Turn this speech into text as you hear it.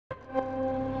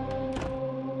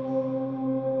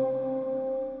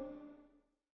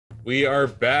We are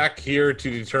back here to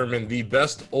determine the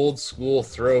best old school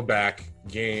throwback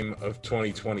game of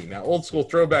 2020. Now, old school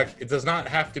throwback, it does not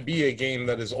have to be a game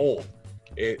that is old.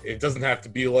 It doesn't have to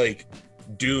be like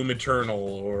Doom Eternal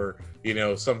or,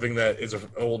 something that is an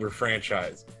older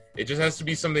franchise. It just has to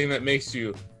be something that makes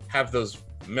you have those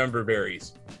member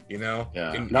berries,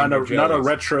 Yeah. Not a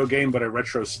retro game, but a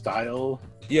retro style.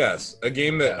 Yes, a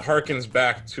game that harkens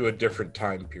back to a different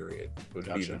time period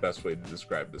would be the best way to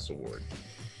describe this award.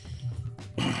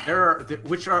 There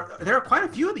are quite a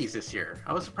few of these this year.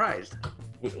 I was surprised.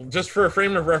 Just for a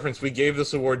frame of reference, we gave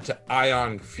this award to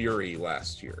Ion Fury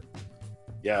last year.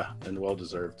 Yeah, and well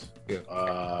deserved.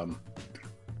 Yeah.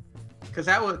 Because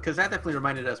that definitely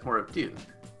reminded us more of Duke.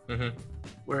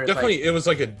 Mm-hmm. Definitely, it was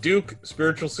like a Duke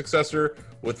spiritual successor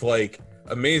with like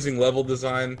amazing level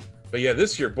design. But yeah,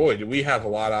 this year, boy, do we have a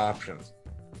lot of options.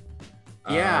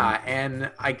 Yeah,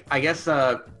 and I guess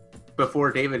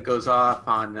before David goes off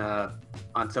on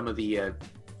some of the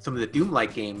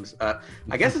Doom-like games,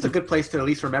 I guess it's a good place to at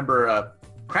least remember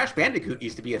Crash Bandicoot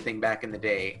used to be a thing back in the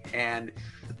day, and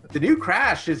the new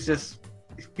Crash is just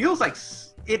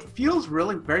it feels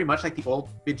really very much like the old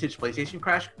vintage PlayStation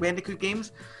Crash Bandicoot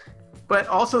games, but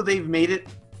also they've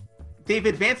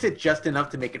advanced it just enough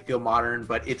to make it feel modern,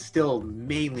 but it's still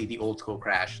mainly the old school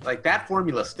Crash. Like that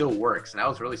formula still works, and I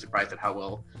was really surprised at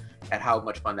how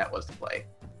much fun that was to play.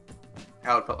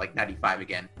 How it felt like 95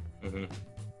 again. Mm-hmm.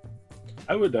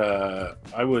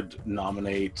 I would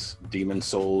nominate Demon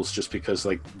Souls just because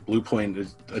like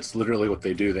Bluepoint it's literally what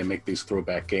they do. They make these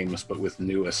throwback games but with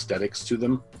new aesthetics to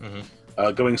them. Mm-hmm.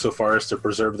 Going so far as to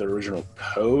preserve the original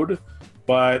code.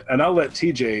 And I'll let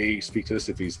TJ speak to this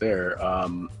if he's there.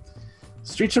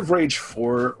 Streets of Rage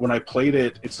 4, when I played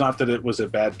it, it's not that it was a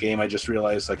bad game. I just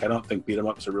realized like I don't think beat 'em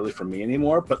ups are really for me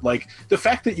anymore. But like the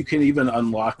fact that you can even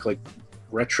unlock like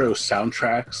retro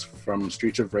soundtracks from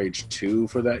Streets of Rage 2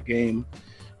 for that game,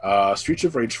 Streets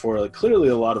of Rage 4, like clearly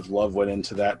a lot of love went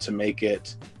into that to make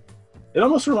it. It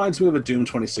almost reminds me of a Doom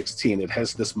 2016. It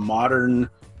has this modern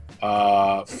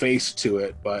face to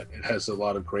it, but it has a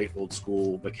lot of great old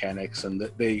school mechanics, and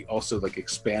they also like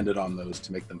expanded on those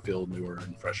to make them feel newer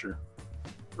and fresher.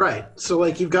 Right. So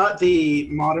like you've got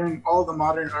all the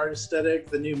modern art aesthetic,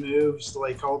 the new moves,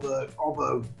 like all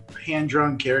the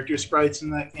hand-drawn character sprites in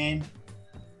that game.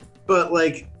 But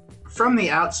like from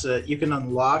the outset, you can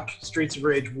unlock Streets of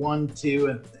Rage 1,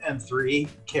 2, and 3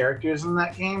 characters in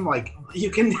that game. Like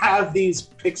you can have these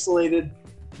pixelated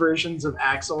versions of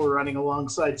Axel running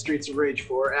alongside Streets of Rage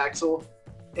 4 Axel,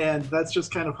 and that's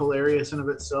just kind of hilarious in of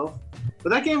itself. But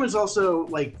that game is also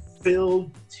like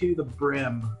filled to the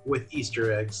brim with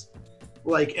Easter eggs.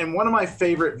 Like, and one of my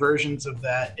favorite versions of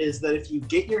that is that if you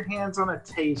get your hands on a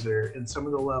taser in some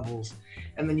of the levels,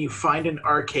 and then you find an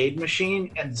arcade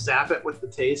machine and zap it with the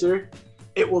taser,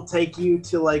 it will take you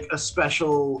to like a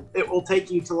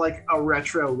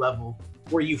retro level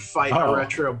where you fight a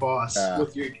retro boss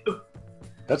with your.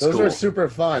 Those cool. are super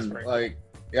fun. Like,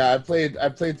 yeah, I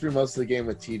played through most of the game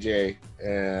with TJ,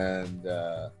 and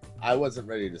I wasn't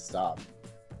ready to stop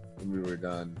when we were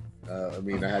done. I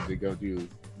mean, I had to go do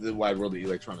the wide world of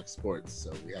electronic sports,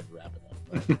 so we had to wrap it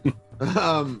up.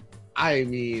 But, I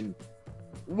mean,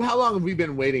 how long have we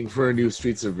been waiting for a new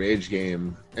Streets of Rage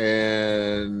game,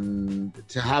 and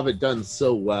to have it done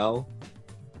so well,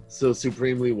 so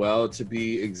supremely well, to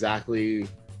be exactly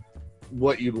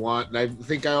what you'd want. And I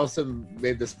think I also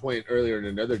made this point earlier in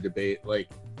another debate, like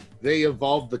they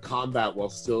evolved the combat while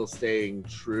still staying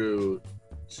true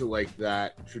to like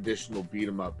that traditional beat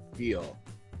 'em up feel,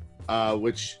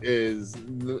 which is,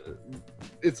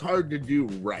 it's hard to do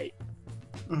right.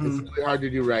 Mm-hmm. It's really hard to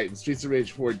do right, and Streets of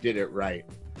Rage 4 did it right,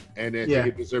 and I think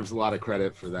it deserves a lot of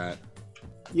credit for that.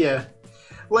 Yeah,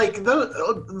 like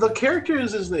the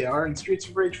characters as they are in Streets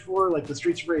of Rage 4, like the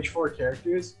Streets of Rage 4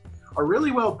 characters are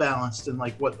really well balanced in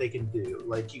like what they can do.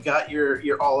 Like you got your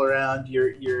all around your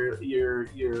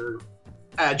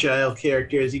agile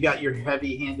characters, you got your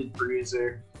heavy-handed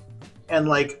bruiser, and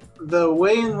like the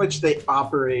way in which they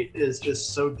operate is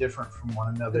just so different from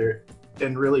one another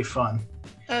and really fun.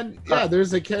 And yeah,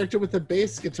 there's a character with a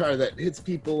bass guitar that hits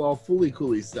people all Fooly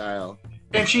Cooly style.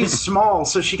 And she's small,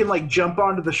 so she can like jump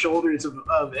onto the shoulders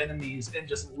of enemies and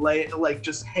just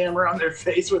just hammer on their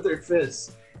face with her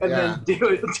fists, and then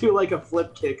do like a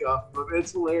flip kick off of them.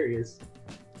 It's hilarious.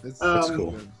 That's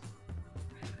cool.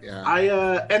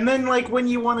 Yeah. And then like when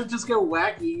you want to just go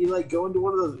wacky, you like go into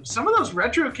one of those. Some of those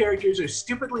retro characters are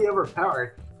stupidly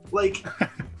overpowered. Like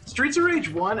Streets of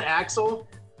Rage 1 Axel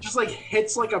just like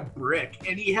hits like a brick,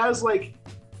 and he has like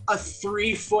a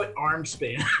 3-foot arm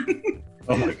span.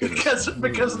 Oh my goodness.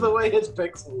 because of the way his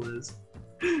pixel is.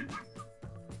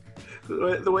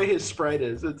 The way his sprite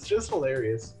is, it's just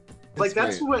hilarious. Like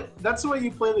It's great. that's the way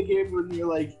you play the game when you're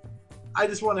like, I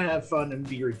just want to have fun and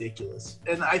be ridiculous.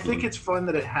 And I think it's fun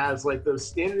that it has like those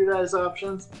standardized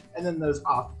options and then those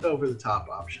over the top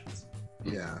options.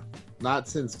 Yeah. Not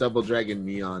since Double Dragon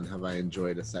Neon have I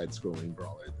enjoyed a side-scrolling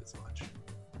brawler this much.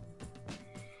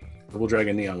 Double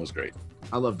Dragon Neon was great.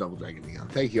 I love Double Dragon Neon.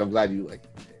 Thank you. I'm glad you like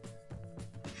it.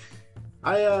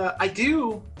 I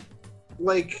do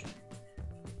like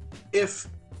if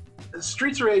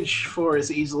Streets of Rage 4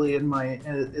 is easily in my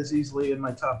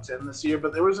top 10 this year,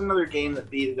 but there was another game that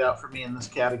beat it out for me in this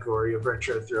category of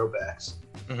retro throwbacks.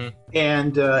 Mm-hmm.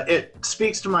 And it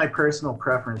speaks to my personal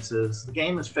preferences. The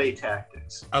game is Fate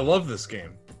Tactics. I love this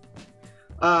game.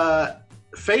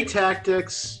 Fate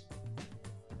Tactics,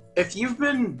 if you've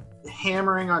been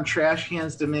hammering on trash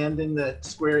cans demanding that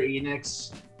Square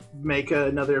Enix make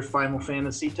another Final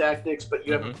Fantasy Tactics, but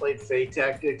you haven't played Fate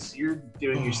Tactics, you're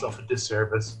doing yourself a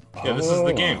disservice. Yeah, this is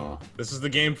the game. This is the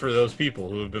game for those people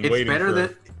who have been It's waiting better for...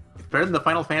 it's better than the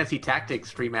Final Fantasy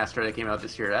Tactics remaster that came out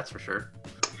this year, that's for sure.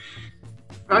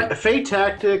 Fate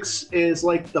Tactics is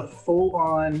like the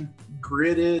full-on,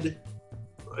 gridded,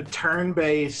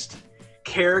 turn-based,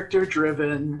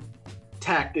 character-driven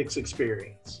tactics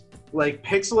experience. Like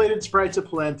pixelated sprites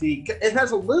aplenty. It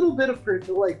has a little bit of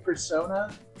like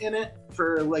Persona in it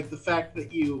for like the fact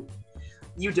that you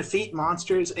defeat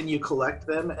monsters and you collect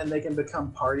them and they can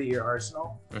become part of your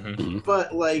arsenal. Mm-hmm.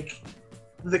 But like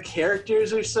the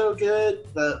characters are so good.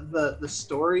 The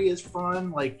story is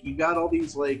fun. Like you got all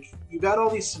these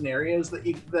scenarios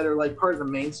that are like part of the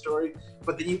main story,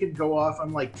 but then you can go off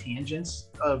on like tangents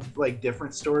of like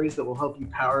different stories that will help you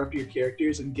power up your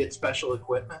characters and get special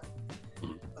equipment.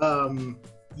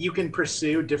 You can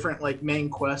pursue different like main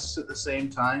quests at the same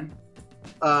time.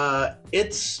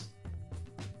 It's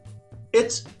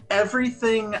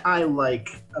everything I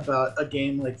like about a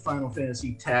game like Final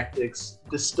Fantasy Tactics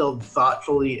distilled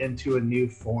thoughtfully into a new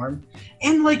form.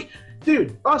 And like,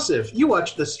 dude, Asif, you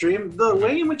watched the stream. The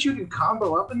way in which you can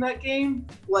combo up in that game,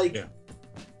 like,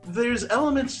 there's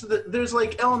elements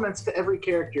to every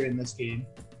character in this game.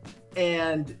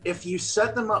 And if you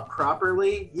set them up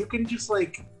properly, you can just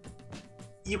like,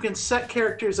 you can set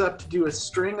characters up to do a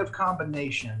string of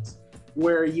combinations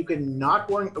where you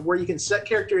can set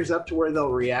characters up to where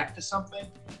they'll react to something,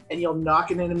 and you'll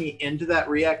knock an enemy into that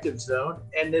reactive zone,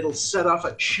 and it'll set off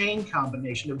a chain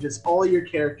combination of just all your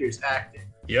characters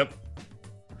acting. Yep.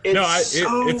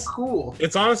 It's cool.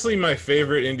 It's honestly my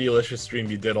favorite Indielicious stream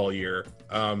you did all year.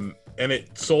 And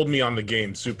it sold me on the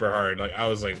game super hard. Like I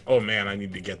was like, oh man, I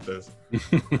need to get this.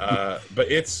 But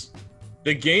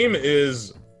the game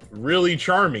is really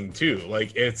charming too.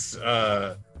 Like it's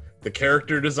the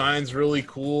character design's really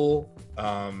cool.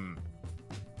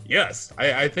 Yes,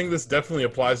 I think this definitely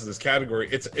applies to this category.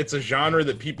 It's a genre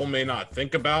that people may not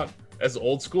think about as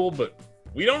old school, but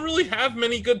we don't really have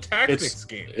many good tactics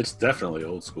games. It's definitely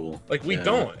old school. Like we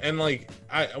don't. And like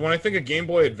when I think of Game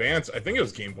Boy Advance, I think it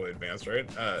was Game Boy Advance, right?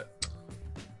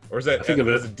 Or was that it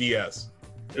was a DS?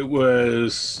 It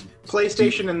was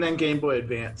PlayStation and then Game Boy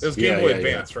Advance. It was Game Boy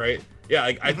Advance, right? Yeah,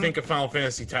 like I think of Final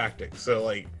Fantasy Tactics. So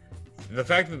like the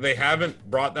fact that they haven't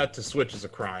brought that to Switch is a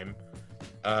crime.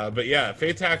 But yeah,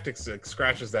 Fate Tactics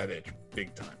scratches that itch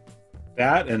big time.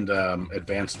 That and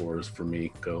Advanced Wars for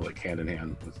me go like hand in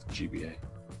hand with GBA.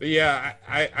 But yeah,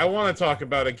 I want to talk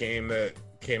about a game that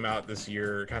came out this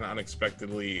year kind of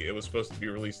unexpectedly. It was supposed to be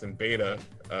released in beta,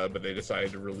 but they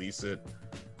decided to release it.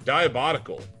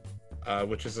 Diabolical,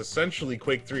 which is essentially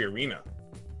Quake 3 Arena.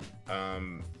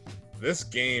 This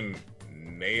game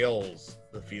nails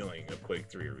the feeling of Quake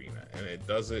 3 Arena, and it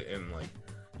does it in like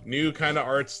new kind of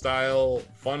art style,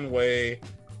 fun way.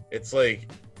 It's like,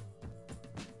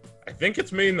 I think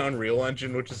it's made in Unreal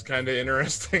Engine, which is kind of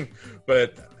interesting,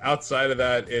 but outside of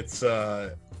that, it's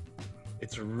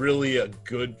really a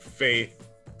good faith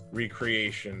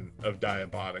recreation of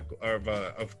Diabolical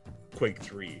of Quake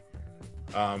 3,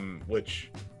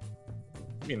 which,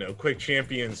 you know, Quake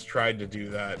Champions tried to do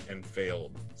that and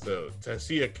failed. So to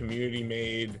see a community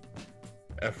made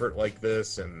effort like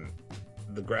this and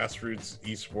the grassroots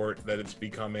esport that it's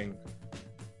becoming,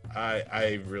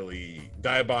 I really,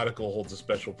 Diabolical holds a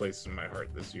special place in my heart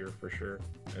this year for sure.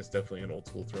 And it's definitely an old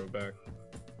school throwback.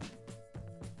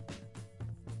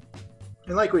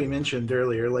 And like we mentioned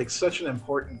earlier, like such an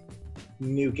important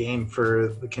new game for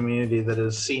the community that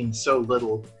has seen so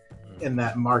little in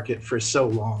that market for so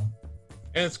long.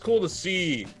 And it's cool to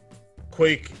see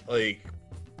Quake, like,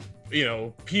 you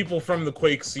know, people from the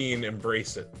Quake scene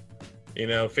embrace it. You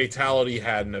know, Fatality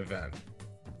had an event.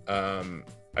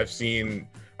 I've seen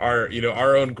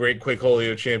our own great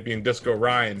Quakeholio champion Disco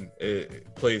Ryan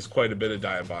plays quite a bit of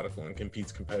Diabolical and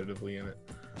competes competitively in it.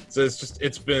 So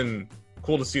it's been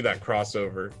cool to see that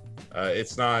crossover.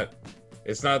 It's not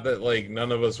that like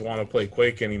none of us want to play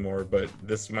Quake anymore, but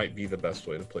this might be the best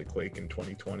way to play Quake in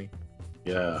 2020.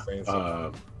 Yeah.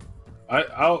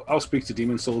 I'll speak to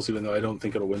Demon Souls, even though I don't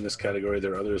think it'll win this category.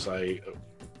 There are others I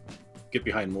get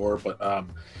behind more, but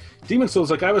Demon Souls,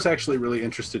 like, I was actually really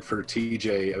interested for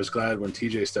TJ. I was glad when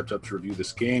TJ stepped up to review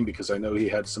this game because I know he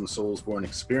had some Soulsborne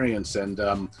experience, and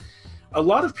a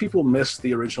lot of people missed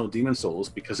the original Demon Souls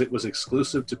because it was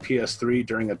exclusive to PS3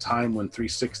 during a time when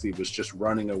 360 was just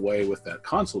running away with that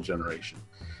console generation.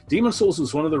 Demon Souls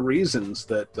was one of the reasons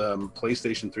that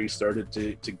PlayStation 3 started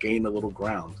to gain a little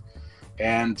ground,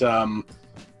 and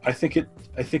I think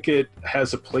it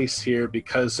has a place here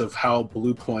because of how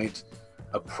Bluepoint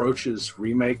approaches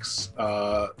remakes.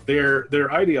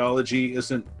 Their ideology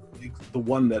isn't the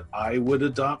one that I would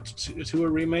adopt to a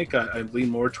remake. I lean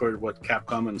more toward what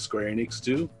Capcom and Square Enix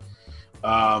do.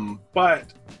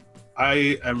 But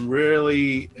I am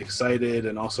really excited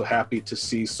and also happy to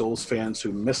see Souls fans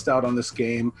who missed out on this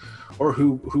game or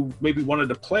who maybe wanted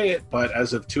to play it, but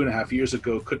as of 2.5 years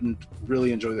ago couldn't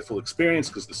really enjoy the full experience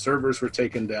because the servers were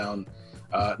taken down.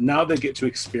 Now they get to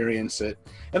experience it.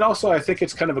 And also I think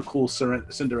it's kind of a cool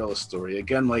Cinderella story.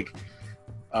 Again, like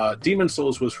Demon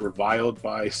Souls was reviled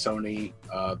by Sony.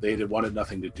 They wanted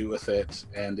nothing to do with it,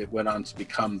 and it went on to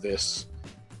become this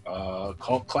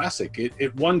cult classic.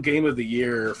 It won Game of the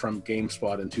Year from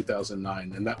GameSpot in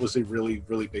 2009, and that was a really,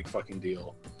 really big fucking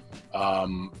deal.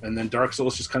 And then Dark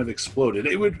Souls just kind of exploded.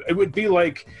 It would be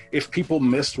like if people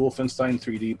missed Wolfenstein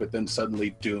 3D, but then suddenly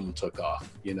Doom took off.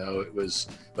 You know, it was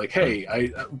like,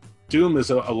 hey, Doom is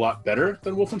a lot better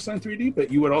than Wolfenstein 3D,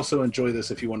 but you would also enjoy this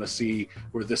if you want to see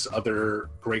where this other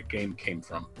great game came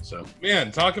from. So, man,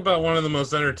 talk about one of the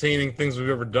most entertaining things we've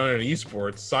ever done in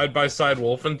esports: side-by-side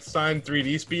Wolfenstein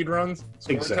 3D speedruns.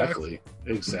 Exactly.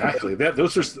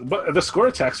 Those are the score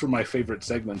attacks were my favorite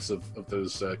segments of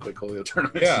those Quakeholio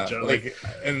tournaments. Yeah,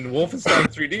 and Wolfenstein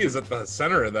 3D is at the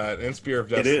center of that in Spear of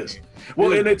Destiny. It is.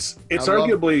 Well, and it's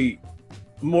arguably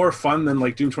more fun than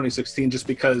like Doom 2016, just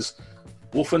because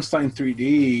Wolfenstein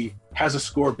 3D has a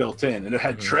score built in, and it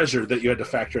had treasure that you had to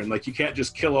factor in. Like, you can't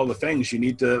just kill all the things. You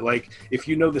need to, like, if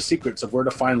you know the secrets of where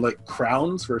to find like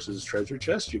crowns versus treasure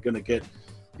chests, you're going to get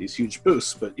these huge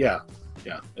boosts. But yeah,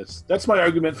 that's my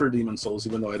argument for Demon Souls,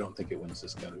 even though I don't think it wins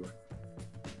this category.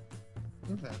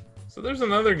 Okay. So there's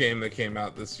another game that came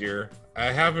out this year.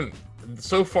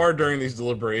 So far during these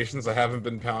deliberations, I haven't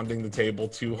been pounding the table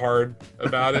too hard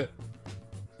about it.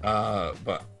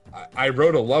 But I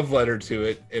wrote a love letter to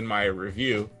it in my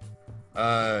review.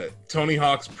 Tony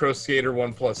Hawk's Pro Skater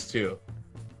 1+2.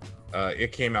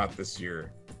 It came out this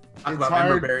year. Talk about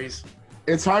member berries.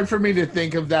 It's hard for me to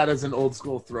think of that as an old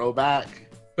school throwback.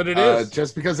 But it is.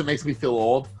 Just because it makes me feel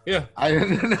old. Yeah.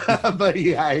 But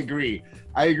yeah, I agree.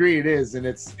 It is. And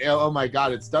it's, oh my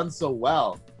God, it's done so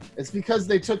well. It's because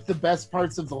they took the best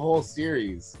parts of the whole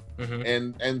series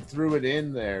and threw it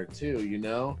in there too, you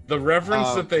know? The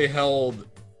reverence that they held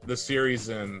the series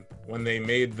in when they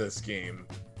made this game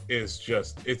is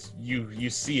just, you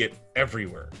see it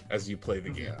everywhere as you play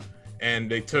the game. And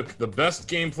they took the best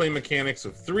gameplay mechanics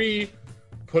of 3,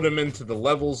 put them into the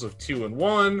levels of 2 and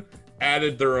 1,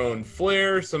 added their own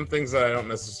flair, some things that I don't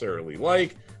necessarily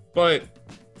like, but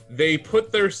they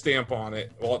put their stamp on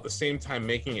it while at the same time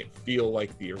making it feel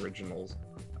like the originals,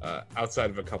 outside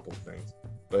of a couple of things.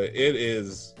 But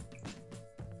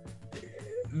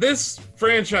this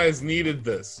franchise needed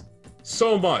this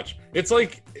so much. It's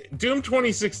like Doom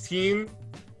 2016,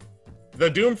 the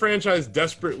Doom franchise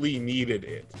desperately needed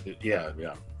it. Yeah.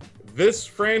 This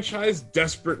franchise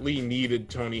desperately needed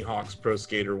Tony Hawk's Pro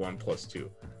Skater 1+2.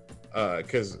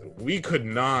 Because we could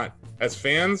not, as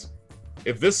fans,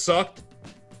 if this sucked,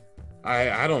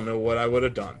 I don't know what I would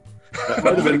have done.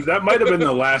 That might have been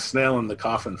the last nail in the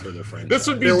coffin for the franchise. This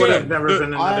would be there would dead. have never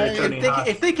been another Tony Hawk.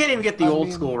 If they can't even get the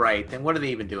old school right, then what are they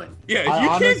even doing? Yeah, if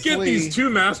you can't get these two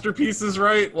masterpieces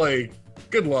right, like,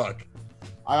 good luck.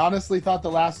 I honestly thought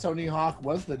the last Tony Hawk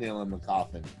was the nail in the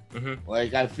coffin.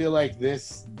 Like, I feel like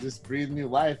this breathed new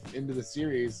life into the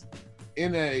series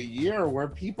in a year where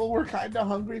people were kind of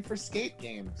hungry for skate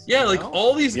games. Yeah, like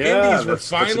all these indies were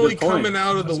finally coming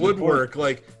out of the woodwork,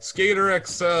 like Skater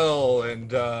XL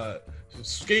and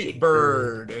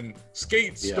Skatebird and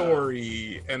Skate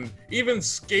Story, and even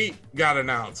Skate got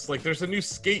announced. Like, there's a new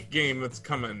Skate game that's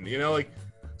coming, you know? Like,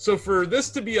 so for this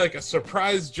to be like a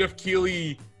surprise Jeff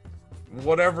Keighley,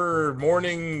 whatever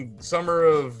morning, summer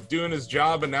of doing his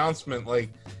job announcement,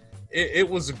 like, it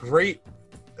was a great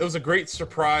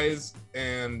surprise.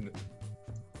 and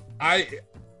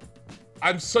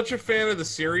I'm such a fan of the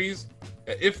series.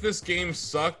 If this game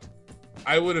sucked,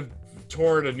 I would have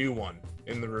torn a new one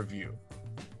in the review.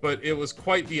 But it was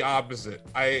quite the opposite.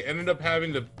 I ended up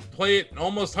having to play it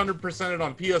almost 100% it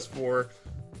on PS4,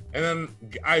 and then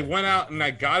I went out and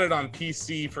I got it on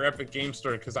PC for Epic Game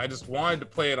Store because I just wanted to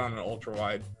play it on an ultra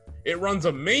wide. It runs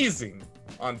amazing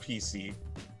on PC,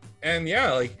 and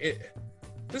yeah, like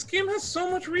this game has so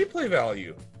much replay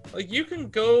value. Like, you can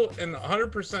go and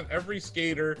 100% every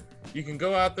skater. You can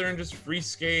go out there and just free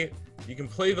skate. You can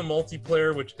play the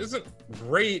multiplayer, which isn't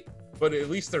great, but at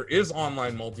least there is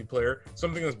online multiplayer,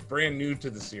 something that's brand new to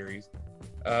the series.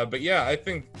 But yeah, I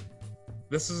think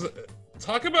this is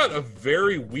talk about a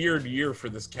very weird year for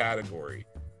this category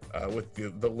with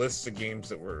the lists of games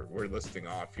that we're listing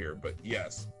off here. But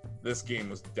yes, this game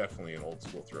was definitely an old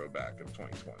school throwback of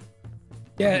 2020.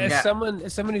 Yeah, as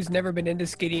someone who's never been into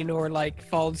skating or like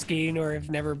followed skating or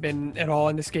have never been at all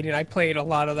into skating, I played a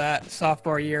lot of that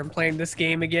sophomore year, and playing this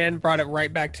game again brought it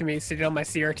right back to me, sitting on my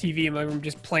CRTV in my room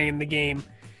just playing the game.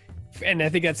 And I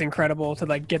think that's incredible to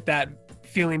like get that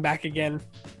feeling back again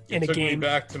in a game. Took me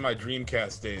back to my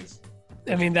Dreamcast days.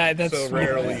 I mean, that's so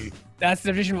rarely. That's the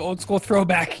definition of old school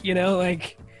throwback, you know,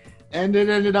 like. And it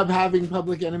ended up having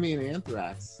Public Enemy and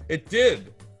Anthrax. It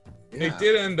did. Yeah. It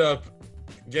did end up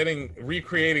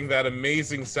recreating that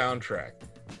amazing soundtrack,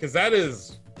 because that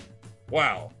is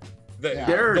wow.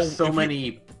 There are so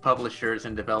many publishers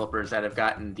and developers that have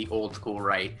gotten the old school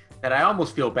right that I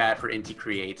almost feel bad for Inti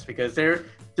Creates, because they're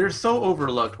so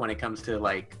overlooked when it comes to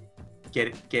like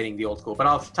getting the old school. But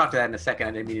I'll talk to that in a second.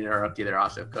 I didn't mean to interrupt you there,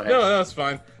 also. Go ahead. No, that's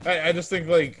fine. I just think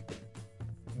like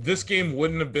this game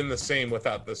wouldn't have been the same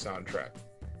without the soundtrack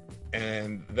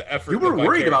and the effort. You were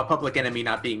worried about Public Enemy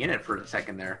not being in it for a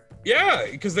second there. Yeah,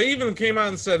 because they even came out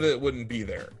and said that it wouldn't be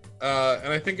there.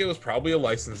 And I think it was probably a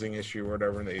licensing issue or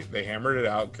whatever, and they hammered it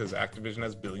out because Activision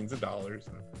has billions of dollars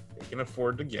and they can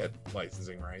afford to get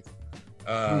licensing rights.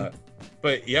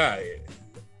 But yeah,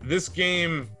 this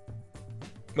game,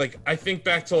 like, I think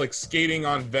back to like skating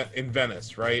in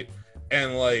Venice, right?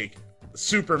 And like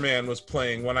Superman was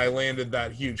playing when I landed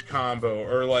that huge combo,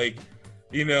 or like,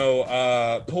 you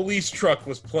know, Police Truck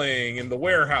was playing in the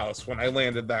warehouse when I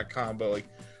landed that combo. Like,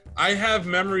 I have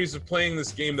memories of playing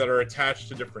this game that are attached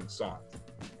to different songs.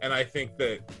 And I think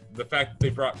that the fact that they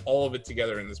brought all of it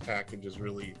together in this package is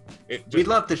really... We'd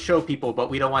love to show people, but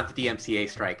we don't want the DMCA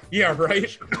strike. Yeah,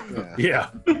 right?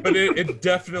 Yeah. But it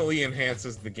definitely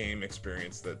enhances the game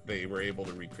experience that they were able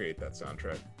to recreate that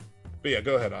soundtrack. But yeah,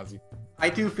 go ahead, Ozzy. I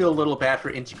do feel a little bad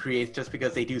for Inti Creates just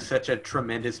because they do such a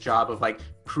tremendous job of like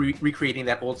recreating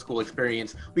that old school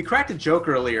experience. We cracked a joke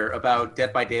earlier about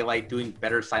Dead by Daylight doing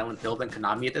better Silent Hill than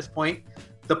Konami at this point.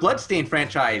 The Bloodstained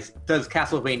franchise does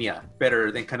Castlevania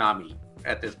better than Konami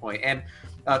at this point. And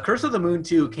Curse of the Moon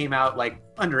 2 came out like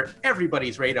under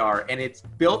everybody's radar, and it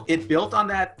built on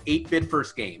that 8-bit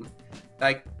first game.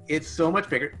 Like, it's so much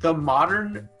bigger.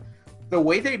 The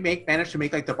way they managed to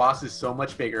make like the bosses so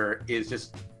much bigger is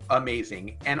just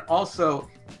amazing. And also,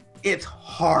 it's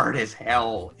hard as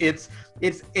hell. It's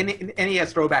an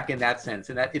NES throwback in that sense,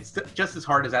 and that it's just as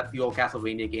hard as the old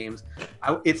Castlevania games.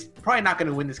 It's probably not going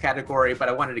to win this category, but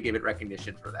I wanted to give it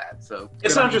recognition for that. So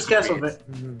it's not just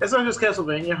Castlevania. It's not just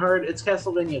Castlevania hard. It's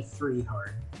Castlevania 3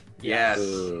 hard. Yes.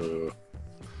 So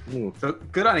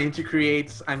good on Inti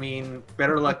Creates. I mean,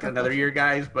 better luck another year,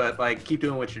 guys. But like, keep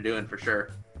doing what you're doing for sure.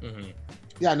 Mm-hmm.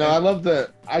 Yeah, no,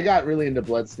 I got really into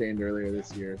Bloodstained earlier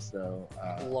this year, so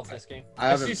I love this game.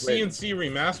 I see CNC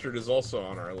Remastered is also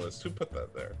on our list. Who put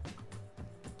that there?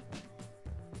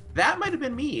 That might have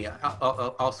been me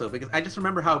also, because I just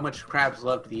remember how much Krabs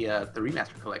loved the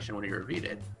remaster collection when he reviewed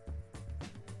it.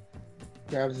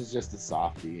 Krabs is just a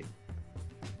softie.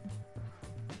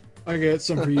 I got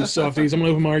some for you softies. I'm going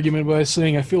to open my argument by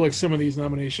saying I feel like some of these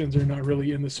nominations are not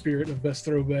really in the spirit of Best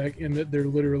Throwback, and that they're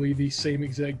literally the same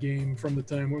exact game from the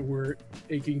time where we're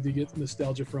aching to get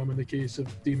nostalgia from, in the case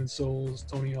of Demon's Souls,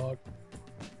 Tony Hawk,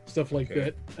 stuff like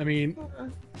that. I mean,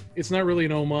 it's not really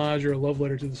an homage or a love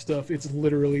letter to the stuff. It's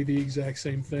literally the exact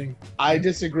same thing. I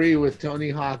disagree with Tony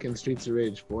Hawk and Streets of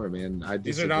Rage 4, man.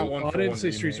 These are not one for one. I didn't say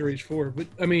Streets of Rage 4, but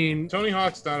I mean... Tony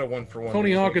Hawk's not a one-for-one.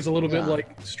 Tony Hawk is a little bit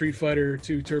like Street Fighter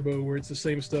 2 Turbo, where it's the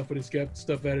same stuff, but it's got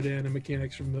stuff added in and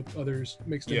mechanics from the others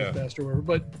mixed in faster or whatever.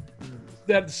 But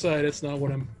that aside, that's not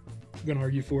what I'm going to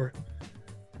argue for.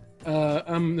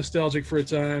 I'm nostalgic for a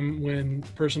time when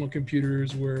personal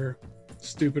computers were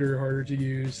stupider, harder to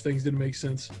use. Things didn't make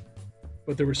sense,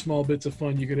 but there were small bits of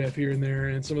fun you could have here and there.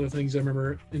 And some of the things I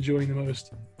remember enjoying the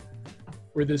most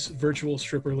or this virtual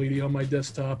stripper lady on my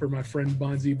desktop, or my friend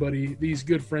Bonzi Buddy, these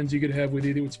good friends you could have with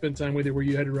you that would spend time with you where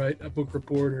you had to write a book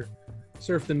report or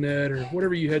surf the net or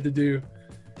whatever you had to do.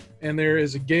 And there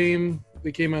is a game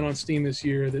that came out on Steam this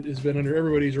year that has been under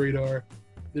everybody's radar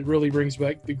that really brings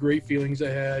back the great feelings I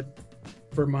had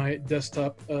for my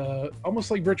desktop,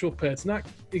 almost like virtual pets, not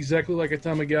exactly like a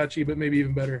Tamagotchi, but maybe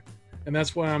even better. And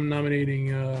that's why I'm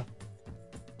nominating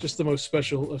just the most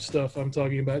special of stuff. I'm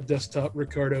talking about Desktop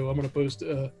Ricardo. I'm going to post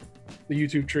the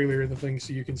YouTube trailer of the thing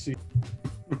so you can see.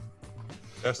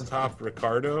 Desktop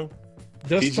Ricardo?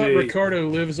 Desktop TJ Ricardo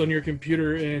lives on your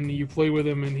computer, and you play with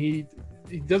him, and he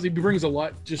brings a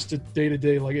lot just to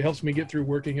day. Like, it helps me get through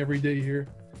working every day here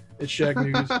at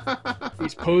Shacknews.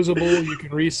 He's posable. You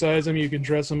can resize him. You can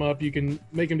dress him up. You can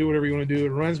make him do whatever you want to do. It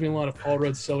reminds me a lot of Paul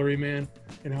Rudd's Celery Man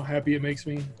and how happy it makes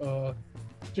me.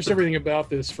 Just everything about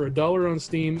this for $1 on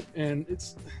Steam, and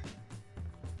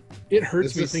it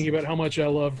hurts me thinking about how much I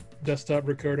love Desktop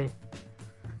Ricardo.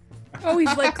 Oh,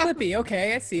 he's like Clippy.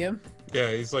 Okay, I see him.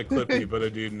 Yeah, he's like Clippy, but a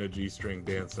dude in a G-string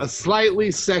dancing. A slightly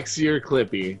sexier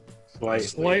Clippy.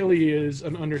 Slightly is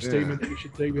an understatement that you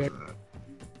should take back.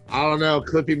 I don't know.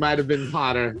 Clippy might have been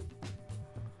hotter.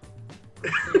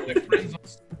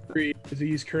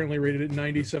 He's currently rated at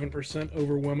 97%,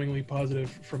 overwhelmingly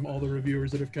positive from all the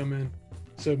reviewers that have come in.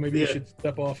 So maybe you should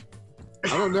step off. I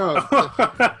don't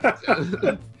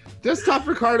know. Desktop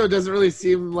Ricardo doesn't really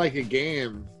seem like a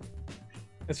game.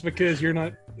 That's because you're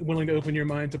not willing to open your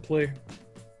mind to play.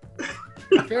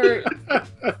 Fair.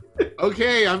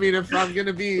 Okay, I mean, if I'm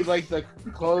gonna be like the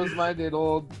closed-minded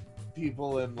old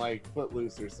people in like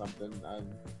Footloose or something,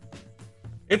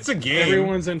 it's a game.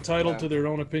 Everyone's entitled to their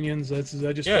own opinions. I just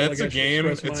feel it's like a game.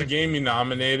 It's a game you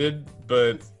nominated,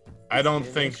 but I don't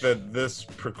think that this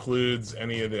precludes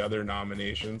any of the other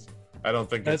nominations. I don't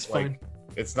think that's fine. Like,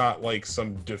 it's not like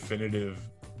some definitive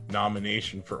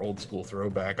nomination for old school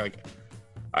throwback. Like,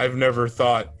 I've never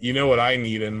thought, you know what I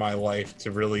need in my life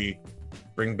to really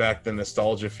bring back the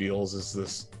nostalgia feels is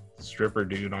this stripper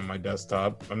dude on my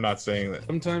desktop. I'm not saying that.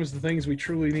 Sometimes the things we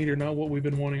truly need are not what we've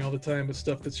been wanting all the time, but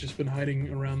stuff that's just been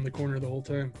hiding around the corner the whole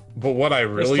time. But what I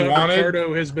really Desktop wanted...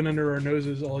 Ricardo has been under our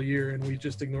noses all year, and we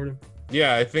just ignored him.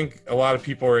 Yeah, I think a lot of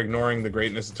people are ignoring the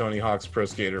greatness of Tony Hawk's Pro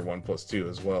Skater 1+2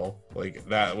 as well. Like,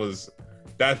 that was...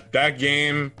 That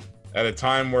game, at a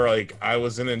time where, like, I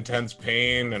was in intense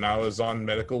pain and I was on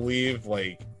medical leave,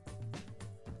 like,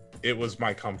 it was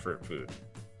my comfort food.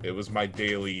 It was my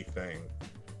daily thing.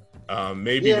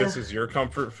 Maybe this is your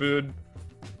comfort food,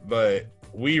 but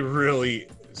we really,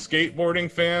 skateboarding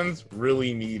fans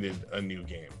really needed a new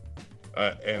game.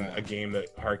 And a game that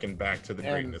harkened back to the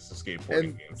greatness of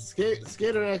skateboarding games.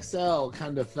 Skater XL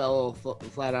kind of fell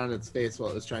flat on its face while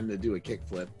it was trying to do a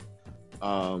kickflip.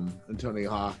 And Tony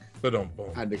Hawk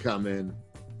had to come in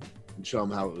and show him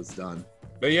how it was done.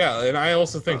 But yeah, and I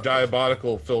also think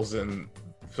Diabolical fills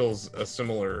a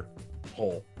similar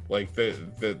hole. Like,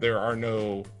 there are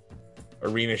no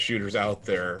arena shooters out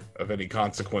there of any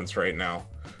consequence right now,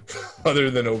 other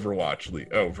than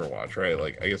Overwatch, right?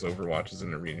 Like, I guess Overwatch is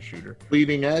an arena shooter.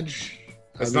 Bleeding Edge?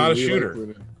 It's not a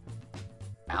shooter.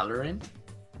 Valorant?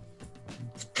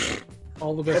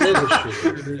 All the best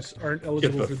shooters aren't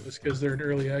eligible for this because they're in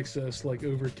early access, like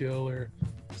Overkill or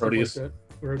Proteus. Like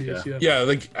Proteus, yeah,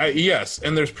 like yes,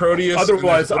 and there's Proteus.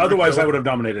 Otherwise, I would have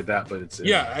nominated that, but it's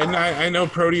and I know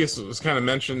Proteus was kind of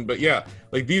mentioned, but yeah,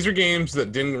 like these are games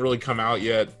that didn't really come out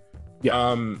yet.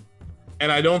 Yeah.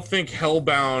 And I don't think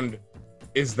Hellbound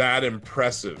is that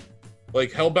impressive.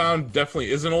 Like, Hellbound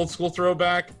definitely is an old school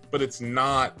throwback, but it's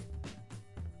not.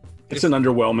 It's an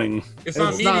underwhelming. It's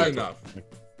not meaty enough.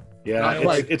 Yeah,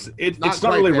 it's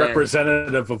not really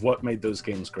representative of what made those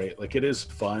games great. Like, it is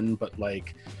fun, but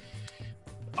like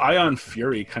Ion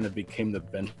Fury kind of became the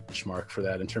benchmark for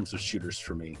that in terms of shooters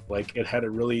for me. Like, it had a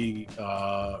really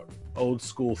old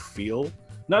school feel.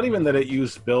 Not even that it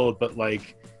used build, but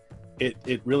like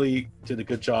it really did a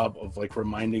good job of like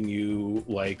reminding you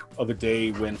like of a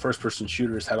day when first person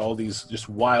shooters had all these just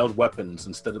wild weapons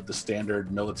instead of the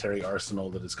standard military arsenal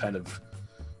that is kind of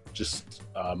just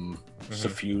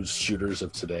suffused shooters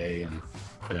of today. And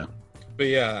yeah, but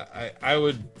yeah, I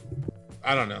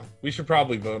don't know, we should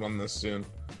probably vote on this soon.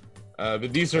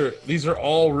 But these are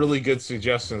all really good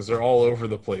suggestions. They're all over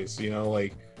the place, you know.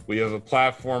 Like, we have a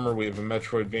platformer, we have a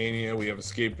Metroidvania, we have a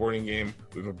skateboarding game,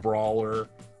 we have a brawler,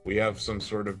 we have some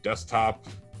sort of desktop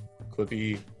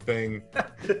clippy thing,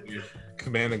 we have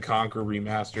Command and Conquer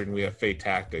remastered, and we have Fate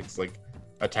Tactics, like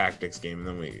a tactics game, and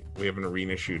then we have an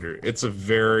arena shooter. It's a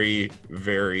very,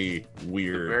 very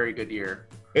weird, very good year.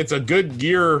 It's a good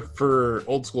year for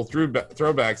old school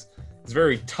throwbacks. It's a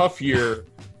very tough year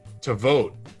to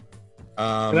vote.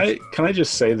 Can I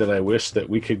just say that I wish that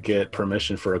we could get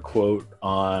permission for a quote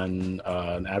on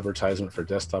an advertisement for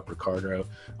Desktop Ricardo.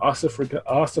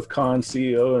 Asif Khan,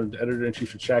 CEO and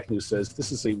editor-in-chief of Shacknews, says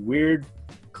this is a weird,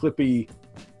 clippy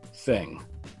thing.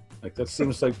 Like, that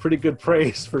seems like pretty good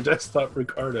praise for Desktop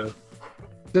Ricardo.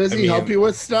 Does he help you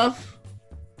with stuff?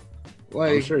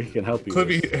 Like, I'm sure he can help you.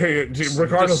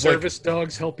 Ricardo's service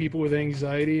dogs help people with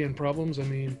anxiety and problems. I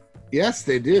mean, yes,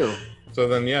 they do. So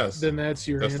then, yes. Then that's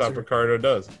your Desktop answer. Ricardo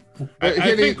does.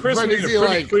 I think Chris made it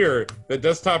pretty clear that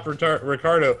Desktop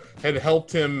Ricardo had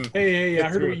helped him. Hey, I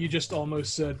heard what you just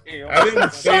almost said. I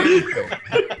didn't say anything.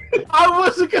 I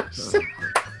wasn't going to say.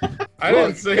 I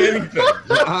didn't say anything.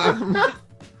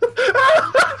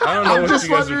 I don't know what you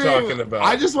guys are talking about.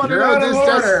 I just want to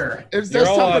know, is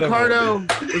Desktop Ricardo,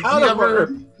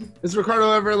 is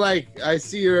Ricardo ever like, I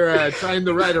see you're trying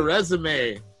to write a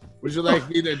resume. Would you like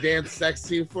me to dance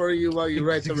sexy for you while you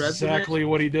write the resume? Exactly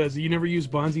what he does. You never used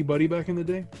Bonzi Buddy back in the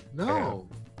day? No.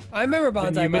 I remember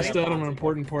Bonzi Buddy. You missed out on an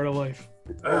important part of life.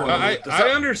 I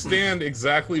understand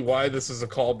exactly why this is a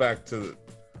callback to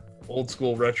old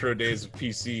school retro days of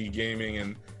PC gaming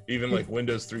and even like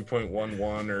Windows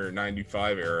 3.11 or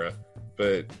 95 era,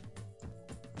 but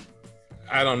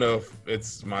I don't know if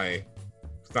it's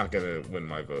not gonna win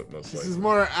my vote most likely. This is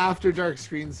more After Dark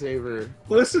screensaver.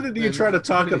 Listening to you try to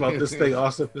talk about this thing,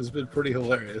 Asif, has been pretty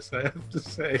hilarious, I have to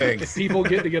say. Thanks. People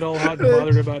get to get all hot and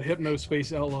bothered about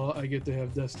Hypnospace Outlaw. I get to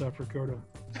have Desktop Ricardo.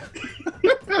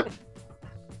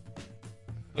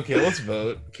 Okay, let's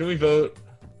vote. Can we vote?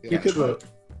 You could vote.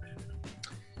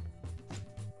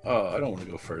 I don't want to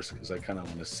go first because I kind of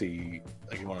want to see,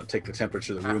 like, you want to take the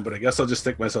temperature of the room, but I guess I'll just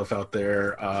stick myself out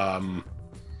there.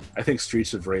 I think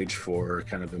Streets of Rage 4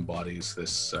 kind of embodies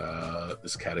this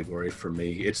this category for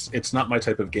me. It's not my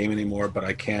type of game anymore, but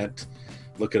I can't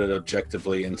look at it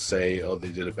objectively and say, oh, they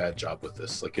did a bad job with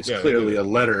this. Like, it's clearly a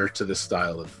letter to this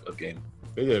style of game.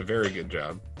 They did a very good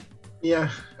job.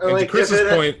 Yeah. And to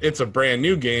Chris's point, it's a brand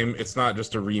new game. It's not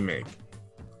just a remake.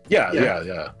 Yeah.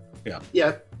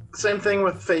 Same thing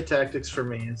with Fate Tactics for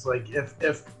me. It's like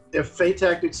if Fate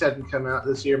Tactics hadn't come out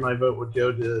this year, my vote would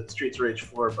go to Streets of Rage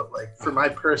 4. But like for my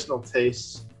personal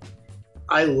tastes,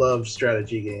 I love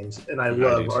strategy games and I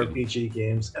love RPG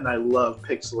games and I love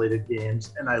pixelated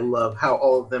games and I love how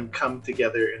all of them come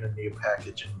together in a new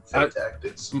package in Fate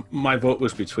Tactics. My vote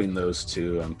was between those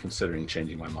two. I'm considering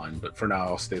changing my mind, but for now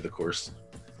I'll stay the course.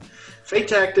 Fate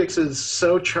Tactics is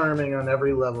so charming on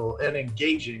every level and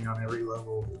engaging on every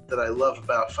level that I love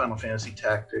about Final Fantasy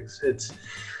Tactics.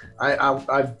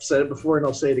 I've said it before and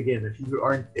I'll say it again.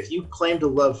 If you claim to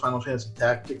love Final Fantasy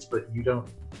Tactics but you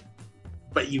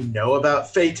know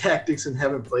about Fate Tactics and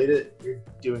haven't played it, you're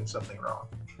doing something wrong.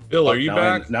 Bill, are you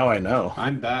back? Now I know.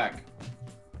 I'm back.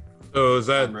 So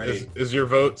is your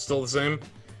vote still the same?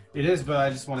 It is, but I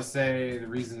just want to say the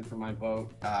reason for my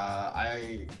vote.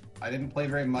 I didn't play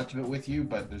very much of it with you,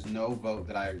 but there's no vote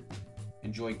that I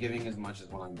enjoy giving as much as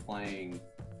when I'm playing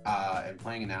and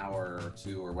playing an hour or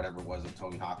two or whatever it was of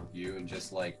Tony Hawk with you, and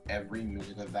just like every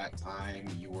minute of that time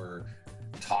you were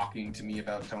talking to me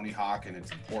about Tony Hawk and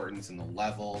its importance and the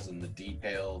levels and the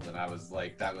details, and I was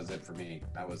like, that was it for me.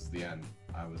 That was the end.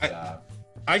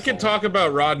 I could talk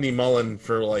about Rodney Mullen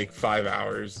for like 5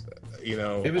 hours. You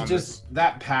know, it was just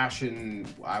that passion.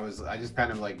 I just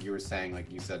kind of, like you were saying,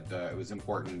 like you said, it was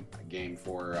important game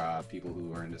for people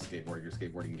who are into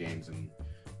skateboarding games, and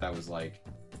that was like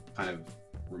kind of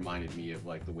reminded me of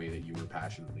like the way that you were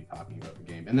passionately talking about the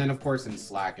game. And then of course in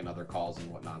Slack and other calls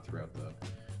and whatnot throughout the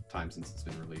time since it's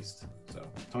been released. So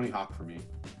Tony Hawk for me,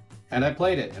 and I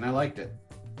played it and I liked it.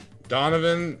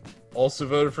 Donovan also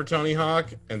voted for Tony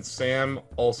Hawk, and Sam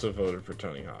also voted for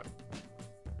Tony Hawk.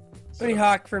 Tony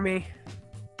Hawk for me.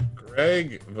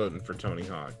 Greg voting for Tony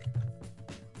Hawk.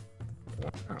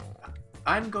 Wow.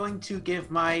 I'm going to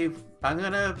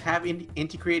have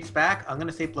Inti Creates back. I'm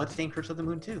gonna say Bloodstained Curse of the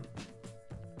Moon 2.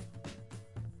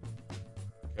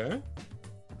 Okay.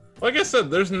 Like I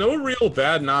said, there's no real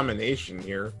bad nomination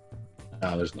here.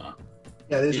 No, there's not.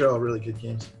 Yeah, these are all really good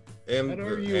games. I'd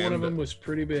argue one of them was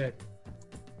pretty bad.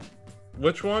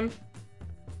 Which one?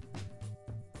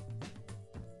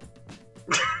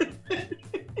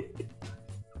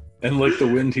 And like the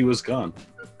wind, he was gone.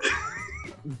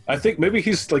 I think maybe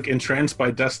he's like entranced by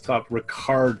Desktop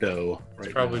Ricardo. Right,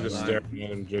 probably just staring at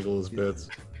him, jiggle his bits.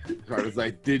 Ricardo's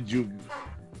like, did you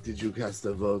cast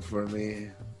a vote for me?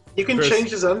 You can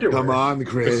change his underwear. Come on,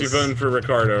 Chris. You're voting for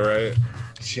Ricardo, right?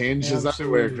 Change his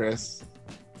underwear, Chris.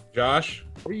 Josh?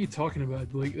 What are you talking about,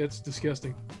 Blake? That's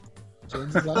disgusting.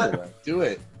 Change his underwear. Do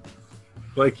it.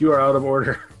 Blake, you are out of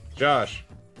order. Josh?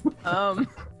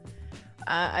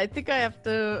 I think I have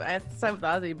to side with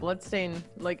Ozzy. Bloodstain,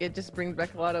 like it just brings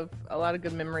back a lot of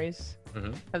good memories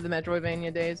of the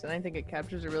Metroidvania days, and I think it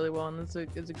captures it really well, and it's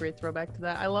a great throwback to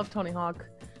that. I love Tony Hawk,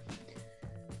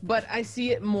 but I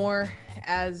see it more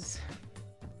as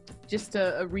just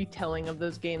a retelling of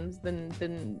those games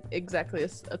than exactly a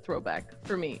throwback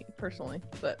for me personally.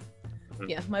 But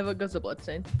yeah, my vote goes to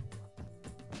Bloodstain.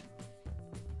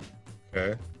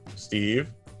 Okay, Steve.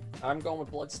 I'm going with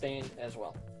Bloodstain as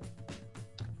well.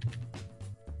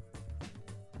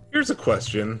 Here's a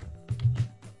question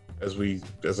as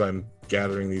I'm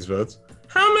gathering these votes.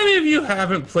 How many of you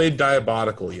haven't played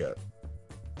Diabolical yet?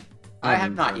 I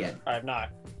have not yet. I have not.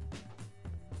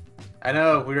 I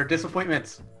know, we are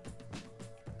disappointments.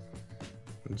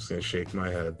 I'm just gonna shake my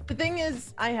head. The thing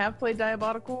is, I have played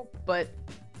Diabolical, but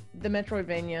the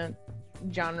Metroidvania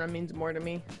genre means more to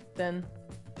me than...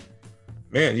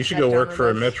 Man, you should go work for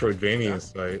a Metroidvania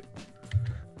site.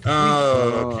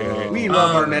 Oh, okay. We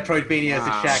love our Metroidvanias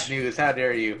at Shacknews. How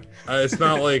dare you? It's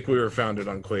not like we were founded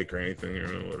on Quake or anything or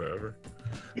whatever.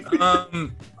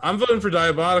 I'm voting for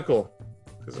Diabolical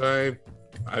because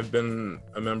I've been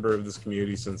a member of this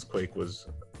community since Quake was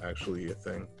actually a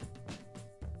thing.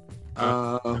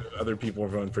 Other people were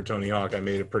voting for Tony Hawk. I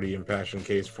made a pretty impassioned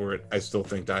case for it. I still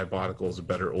think Diabolical is a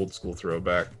better old school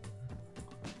throwback.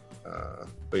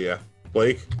 But yeah,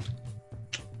 Blake.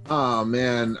 Oh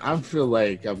man, I feel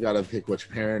like I've got to pick which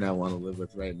parent I want to live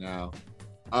with right now.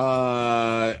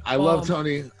 I love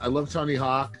Tony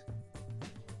Hawk.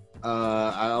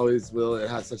 I always will. It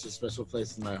has such a special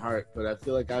place in my heart. But I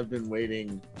feel like I've been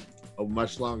waiting a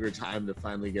much longer time to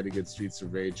finally get a good Streets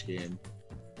of Rage game,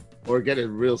 or get a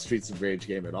real Streets of Rage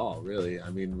game at all. Really,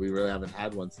 I mean, we really haven't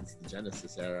had one since the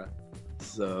Genesis era.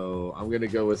 So I'm gonna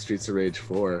go with Streets of Rage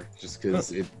 4 just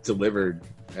because it delivered,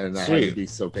 and I had to be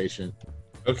so patient.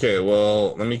 Okay,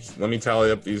 well, let me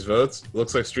tally up these votes.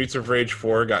 Looks like Streets of Rage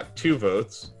 4 got 2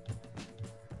 votes.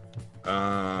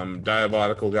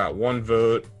 Diabolical got 1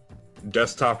 vote.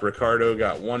 Desktop Ricardo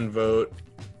got 1 vote.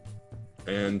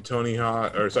 And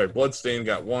Bloodstain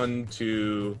got 1,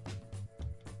 2,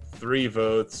 3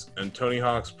 votes. And Tony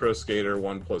Hawk's Pro Skater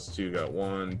 1 + 2 got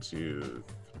 1, 2,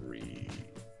 3,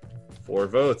 4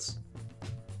 votes.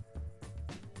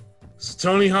 So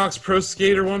Tony Hawk's Pro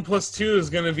Skater 1 + 2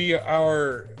 is going to be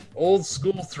our old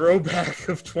school throwback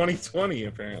of 2020,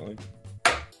 apparently.